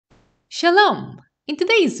Shalom! In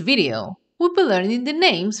today's video, we'll be learning the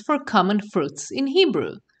names for common fruits in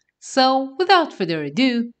Hebrew. So, without further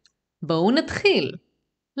ado, בואו נתחיל.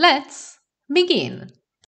 Let's begin.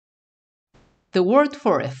 The word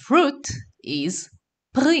for a fruit is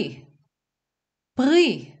פרי.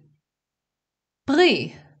 פרי.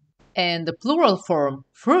 פרי. And the plural form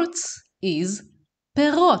fruits is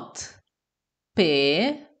פירות.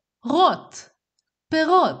 פירות.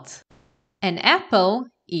 פירות. An apple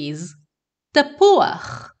is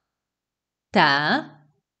תפוח. תפוח.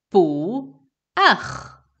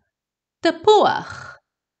 תפוח.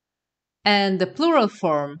 And the plural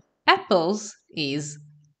form apples is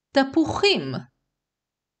תפוחים.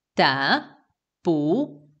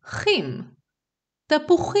 תפוחים.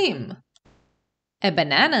 תפוחים. A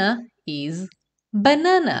banana is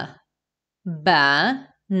banana. Banana.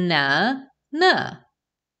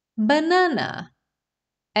 Banana.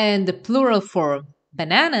 And the plural form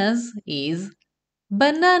bananas is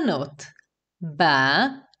bananot.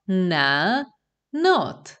 Bananot.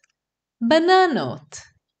 Bananot.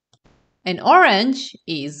 An orange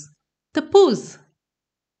is תפוז.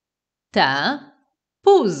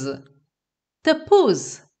 תפוז.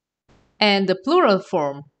 תפוז. And the plural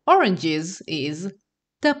form oranges is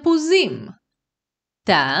תפוזים.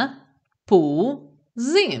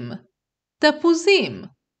 תפוזים. תפוזים.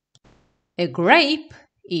 A grape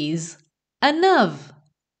is ענב.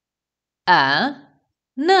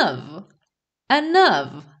 ענב.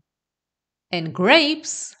 ענב. And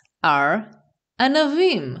grapes are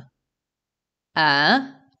ענבים.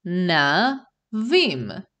 ענבים.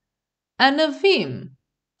 ענבים.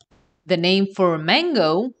 The name for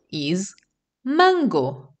mango is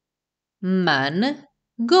mango.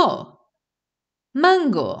 Mango.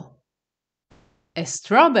 Mango. A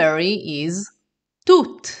strawberry is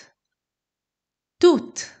תות.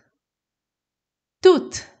 תות.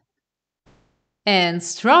 תות. And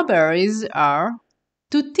strawberries are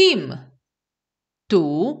תותים.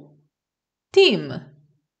 תותים.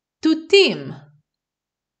 תותים.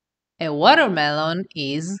 A watermelon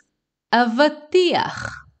is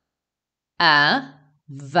אבטיח.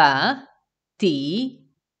 אבטיח.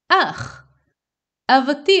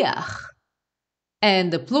 אבטיח.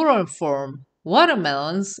 And the plural form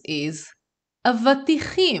watermelons is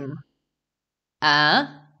אבטיחים.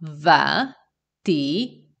 אבטיחים.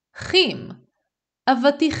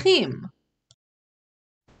 אבטיחים.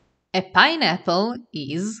 A pineapple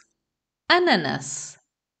is ananas.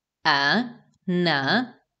 Ananas.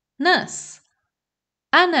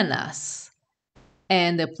 Ananas.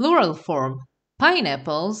 And the plural form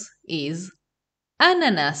pineapples is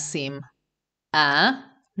ananasim.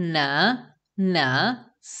 Ananasim.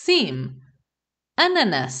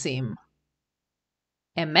 Ananasim.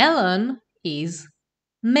 A melon is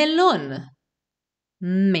melon.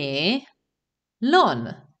 Melon.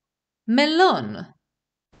 Melon.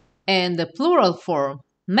 And the plural form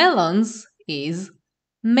melons is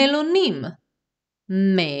melonim.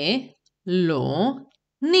 Melonim.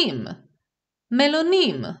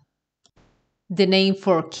 Melonim. The name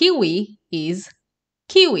for kiwi is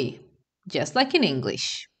kiwi, just like in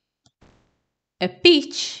English. A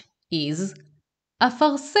peach is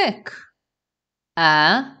אפרסק.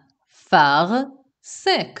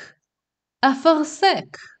 אפרסק.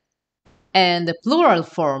 אפרסק. And the plural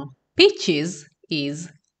form peaches is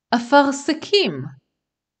אפרסקים.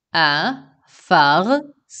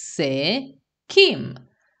 אפרסקים.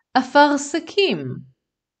 אפרסקים.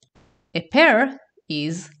 A pear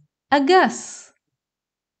is אגס.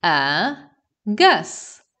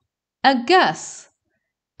 אגס. אגס.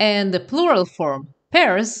 And the plural form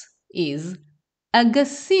pears is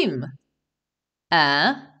אגסים.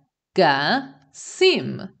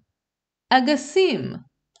 אגסים. אגסים.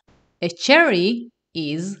 A cherry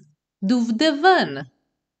is דובדבן.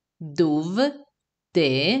 דובדבן.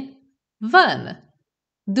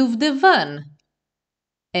 דובדבן.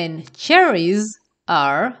 And cherries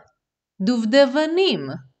are דובדבנים.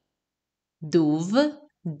 דובדבנים.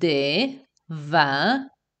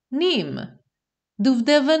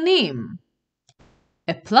 דובדבנים.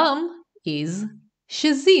 A plum is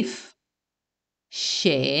שזיף.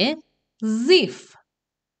 שזיף.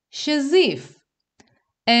 שזיף.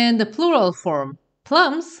 And the plural form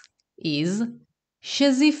plums is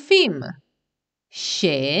שזיפים.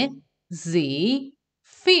 שזיפים.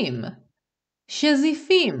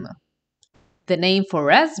 שזיפים. The name for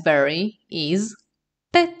raspberry is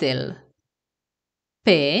פטל.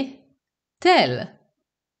 פטל.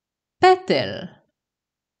 פטל.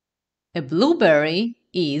 A blueberry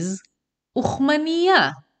is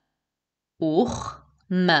אוכמניה. אוכמניה.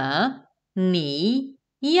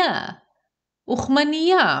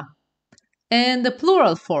 אוכמניה. And the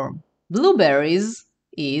plural form, blueberries,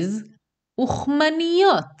 is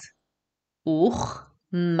uchmaniyot.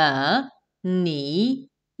 Uchmaniyot.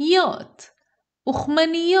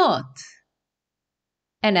 Uchmaniyot.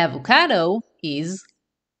 An avocado is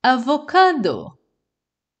avocado.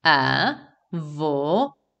 Avocado.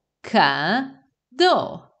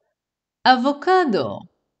 Avocado.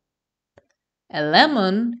 A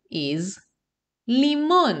lemon is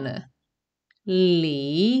limon.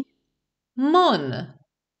 Limon.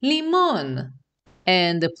 Limon.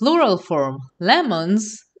 And the plural form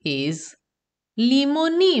lemons is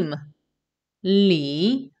limonim.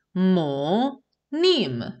 Limonim.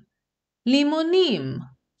 Limonim.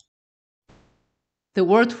 The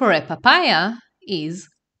word for a papaya is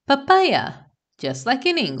papaya, just like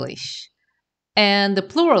in English. And the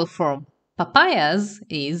plural form papayas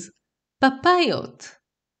is papayot.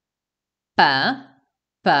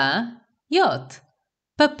 Pa-pa-yot.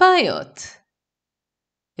 Papayot.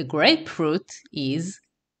 A grapefruit is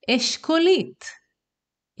eshkolit.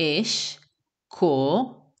 Eshkolit.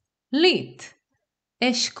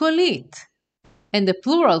 Eshkolit. And the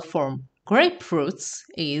plural form grapefruits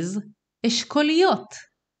is eshkoliot.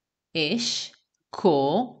 Eshkoliot.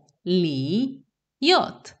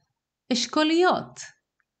 Eshkoliot.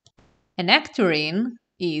 A nectarine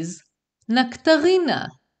is nectarina.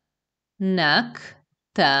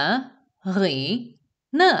 Nectarina.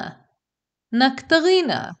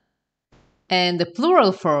 Nectarina. And the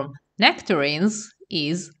plural form nectarines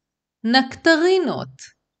is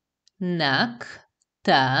nectarinot.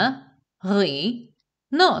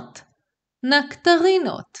 Nectarinot.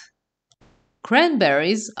 Nectarinot.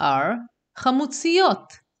 Cranberries are chamutziyot.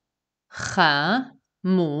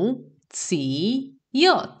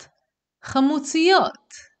 Chamutziyot. Chamutziyot.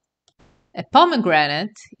 A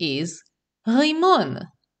pomegranate is rimon.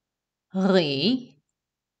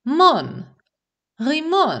 Rimon.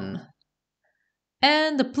 Rimon.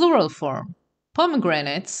 And the plural form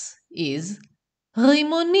pomegranates is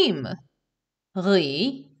rimonim.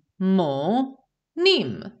 Rimonim.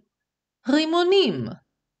 Rimonim.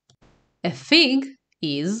 A fig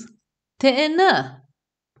is te'ena.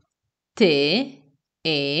 Te'ena.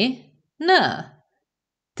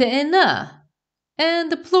 Te'ena.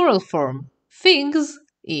 And the plural form figs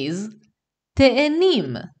is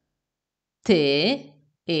te'enim. Te'enim.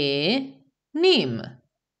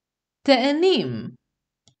 Te'enim.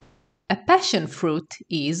 A passion fruit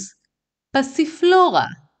is passiflora.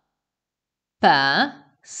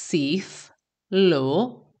 Passiflora.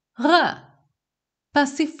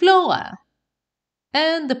 Passiflora.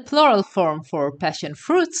 And the plural form for passion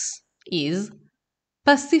fruits is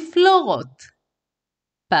passiflorot.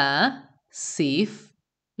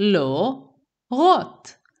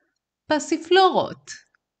 Passiflorot. Passiflorot.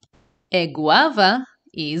 A guava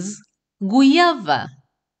is guyava.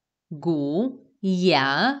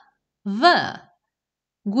 Guyava.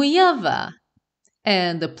 Guyava.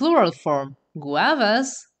 And the plural form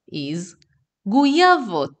guavas is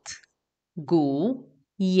guyavot. Guyavot.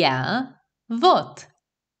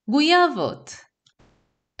 Guyavot.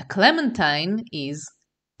 A clementine is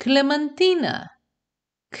clementina.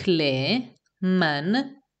 Clementina.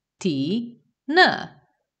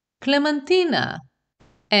 Clementina.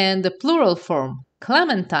 And the plural form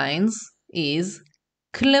clementines is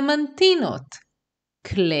clementinot.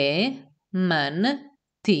 Clementinot.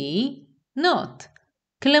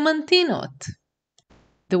 Clementinot.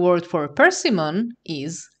 The word for persimmon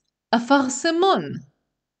is afarsemon.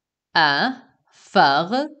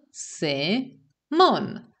 Afarsemon.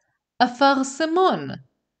 Afarsemon.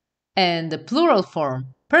 And the plural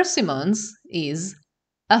form persimmons is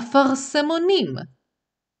afarsemonim.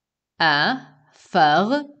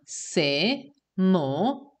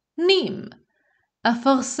 Afarsemonim.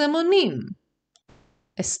 Afarsemonim.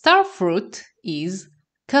 A star fruit is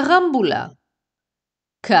carambula.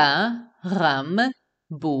 Carambula.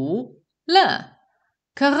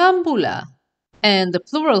 Carambula. And the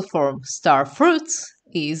plural form star fruits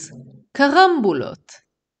is carambulot.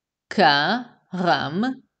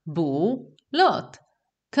 Carambulot.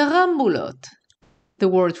 Carambulot. The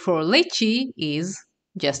word for lychee is,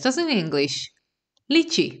 just as in English,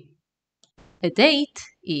 lychee. A date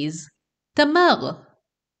is tamar.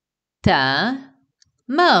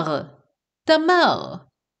 Tamar. Tamar.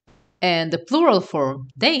 And the plural form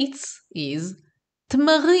dates is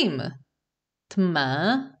tmarim.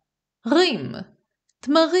 Tmarim.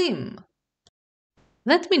 Tmarim.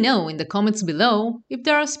 Let me know in the comments below if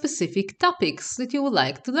there are specific topics that you would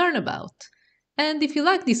like to learn about. And if you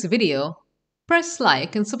like this video, press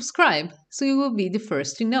like and subscribe so you will be the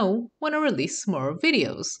first to know when I release more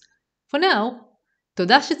videos. For now,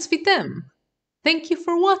 תודה שצפיתם! Thank you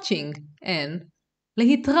for watching and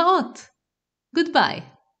להתראות. Goodbye.